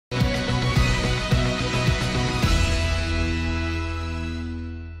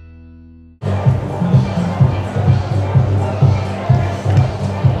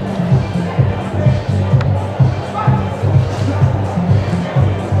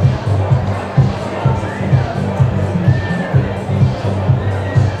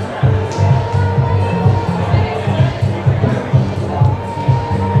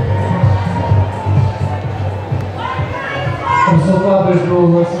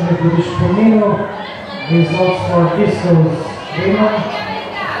British Femino. Results for Discos Vila.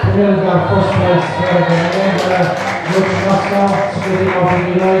 Primeiro lugar, first place, Vera Canela, Lux Moscow, splitting of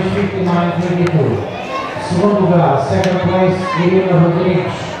English, 59-22. Segundo lugar, second place, Irina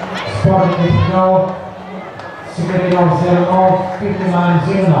Rodrigues, Sporting Portugal, 59-09,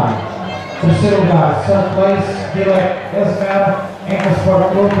 59-09. Terceiro lugar, third place, Dilek Esmer, Enca Sport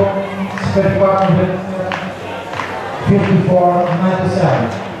Club,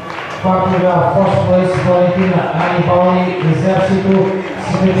 54-97. Quarto lugar, fourth place, Valentina Anibali, Exército,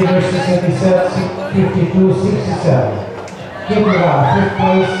 52-67, 52-67. Quinto lugar, fifth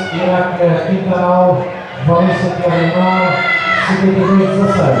place, Iraque Quintanal, Valência Telemar,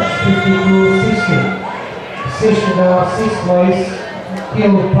 52-16, 52-16. Sixth lugar, sixth place,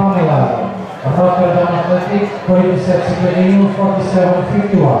 Kilo Pamela, Rotterdam Atlantic, 47-51,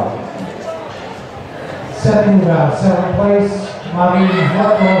 47-51. Sétimo lugar, seventh place, Marie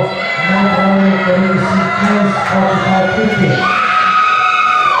Vato, 45-15, 45-50.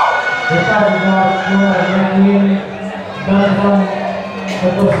 Oitavo lugar, Clara Manlin, Danton,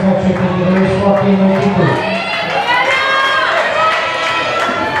 14-82, 14-82.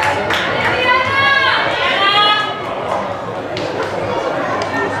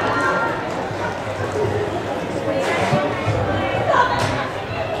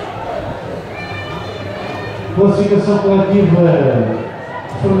 Classificação coletiva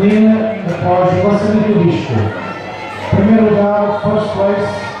feminina após o lançamento do disco. Primeiro lugar, first place,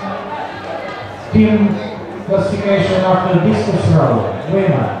 team classification after discus throw,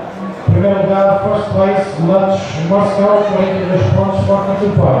 women. Primeiro lugar, first place, Lux Moscow, 42 pontos,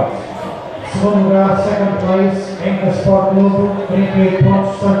 42 points. Segundo lugar, second place, Enca Sport Club, 38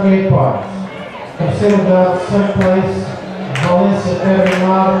 pontos, 38 points. Terceiro lugar, third place, Valência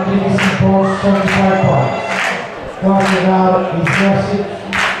Telemar, 35 pontos, 35 points. Quarto lugar, Exército,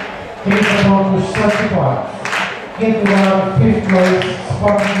 30 pontos, 30 pontos. Quinto lugar, fifth place,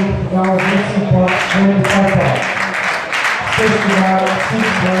 Sporting Portugal, 25 pontos, 25 pontos. Sexto lugar,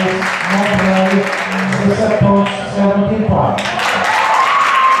 sixth place, Monterrey, 17 pontos, 17 pontos.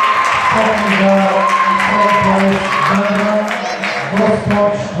 Sétimo lugar, third place, Denver, 12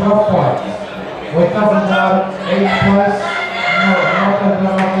 pontos, 12 pontos. Oitavo lugar, eighth place,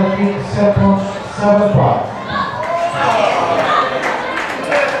 Rotterdam Atlantic, 7 pontos, 7 pontos.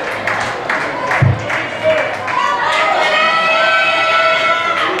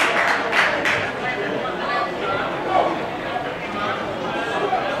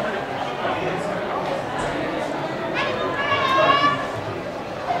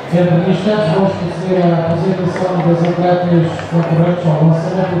 Dentro de instantes vamos fazer a apresentação das atletas concorrentes ao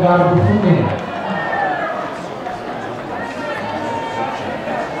lançamento do árbitro feminino.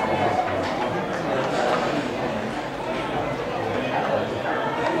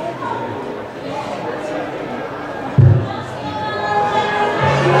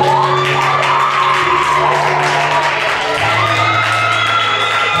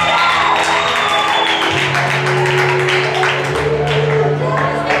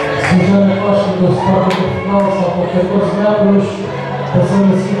 Do Sporting Portugal, só por 14 metros,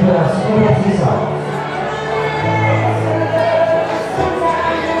 passando assim para a segunda posição.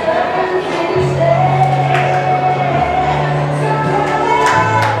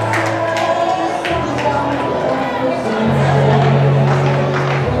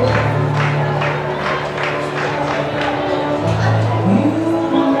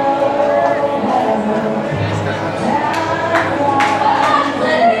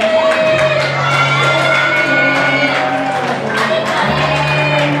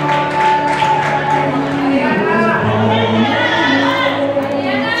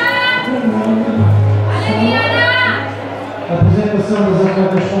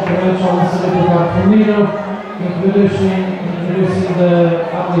 Introducing the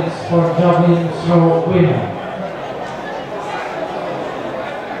athletes for javelin throw winner.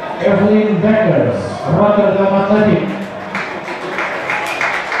 Evelyn Beckers, Rotterdam Athletic.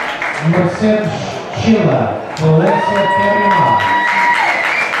 Mercedes Schiller, Valencia Terima.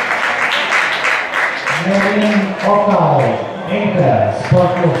 Marian Okal, Enca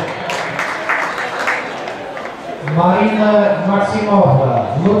Sport Club. Marina Maximova,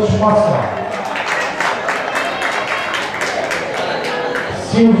 Lux Moscow.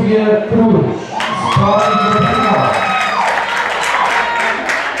 Silvia Cruz, Sporting Portugal.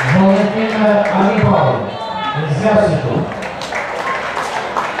 Valentina Anibal, Exército.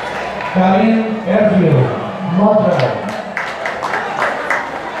 Karin Ervil, Monterrey.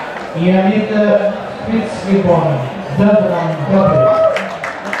 E Anita Fitzgibbon, Dublin.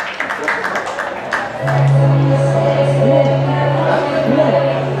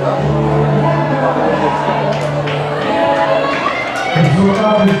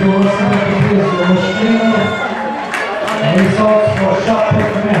 árbitros do lançamento de peso masculino. Results for shot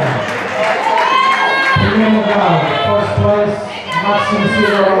put men. Primeiro lugar, first place, Maxim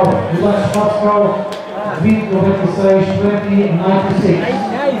Silva, Lunch Moscow, 2096, 2096.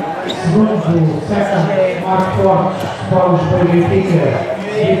 Segundo, second, Mark Fortes, Paulos Benfica,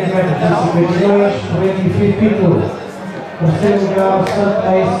 2052, 2052. Terceiro lugar, St.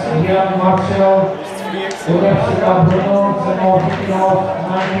 Ace, Ian Marcel, Universidade Bruno,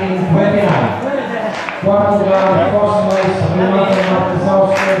 1929, 1929. Quarto lugar, First Place, Renata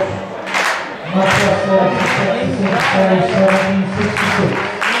Marquesauskas, Manchester, 1766.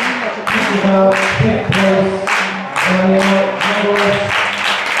 Quinto lugar, Fifth Place, Daniel English.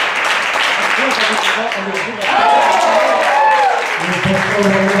 E terceiro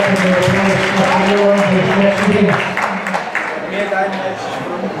lugar,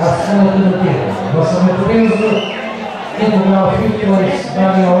 a segunda alternativa, lançamento peso. Quinto lugar, Fifth Place,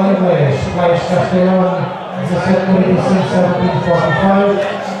 Daniel English, País Castellón, 1745,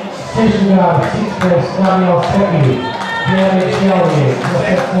 1745. Sexto lugar, Sixth Place, Daniel Secchi, DHL,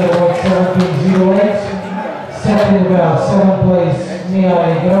 1708, 1708. Sétimo lugar, Seventh Place, Nia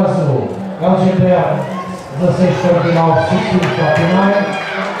Grasso, LGBR, 1649,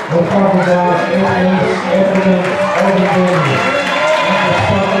 1649. Oitavo lugar, Evidence, Evidence,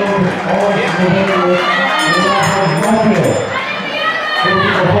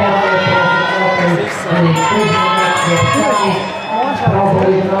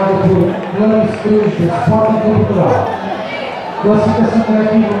 classificação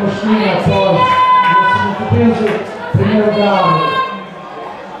coletiva masculina após lançamento de peso. Primeiro lugar,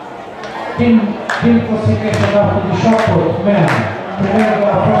 Team Classification after the shot put, men. Primeiro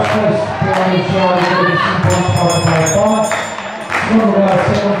lugar, first place, pela inicial de 25 pontos. Segundo lugar,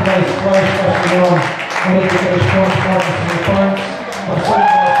 second place, País Castellón, 43 pontos, 43 points.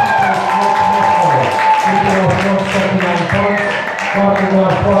 Terceiro lugar, 39 points. Quarto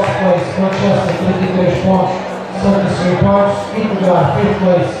lugar, fourth place, Manchester, 33 pontos, 73 points. Quinto lugar, fifth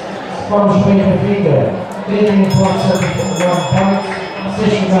place, Paulos Benfica, 31 pontos, 71 points.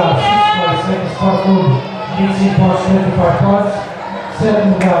 Sexto lugar, sixth place, Second Sport Club, 25 pontos, 25 points.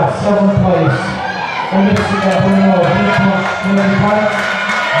 Sétimo lugar, seventh place, Universidade Bruno, 20 pontos, 20 points.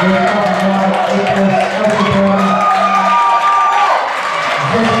 E oitavo lugar, 8th place, Algebra,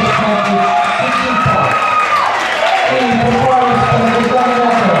 16 pontos, 16 points. E performance para a vitória da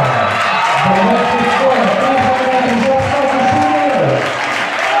outra. A nossa escolha, 3 anos, já está com o primeiro.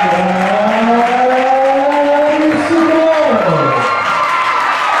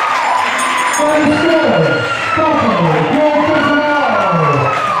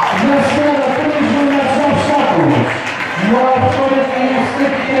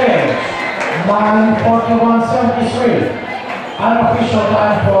 Unofficial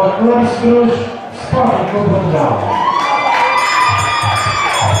time for Cruz Sporting Club Portugal.